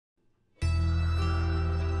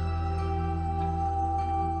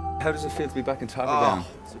How does it feel to be back in Rotterdam?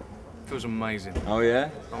 Feels amazing. Oh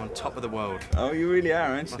yeah? I'm on top of the world. Oh, you really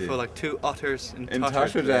are, aren't you? I feel like two otters in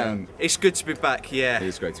Rotterdam. It's good to be back, yeah. It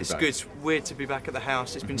is great to be back. It's good. It's weird to be back at the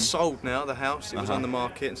house. It's been sold now, the house. It was on the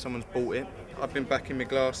market and someone's bought it. I've been back in my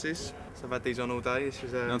glasses, so I've had these on all day. This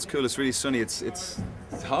is no, it's cool. It's really sunny. It's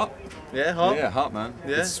hot. Yeah, hot? Yeah, hot, man.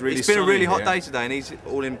 Yeah. It's really It's been a really hot here. day today and he's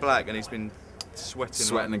all in black and he's been sweating.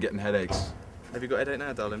 Sweating and getting headaches. Have you got a headache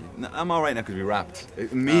now, darling? No, I'm all right now because we wrapped.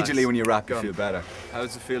 Immediately when you wrap, you feel better. How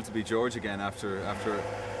does it feel to be George again after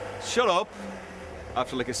shut up,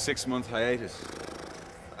 after like a 6-month hiatus?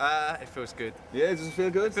 It feels good. Yeah, does it feel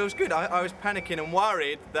good? It feels good. I was panicking and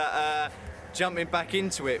worried that jumping back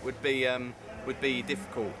into it would be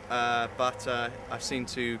difficult, but I seem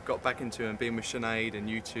to got back into it and being with Sinead and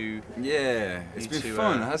you two. Yeah, it's been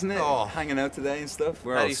fun, hasn't it? Oh. Hanging out today and stuff.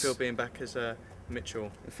 How do you feel being back as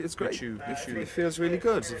Mitchell? It feels great. Mitchell. It feels really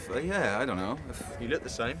good. Yeah, I don't know. You look the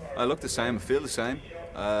same. I look the same. I feel the same.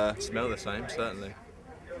 Smell the same, certainly.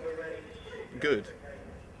 Good.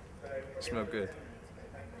 Smell good.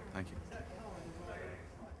 Thank you.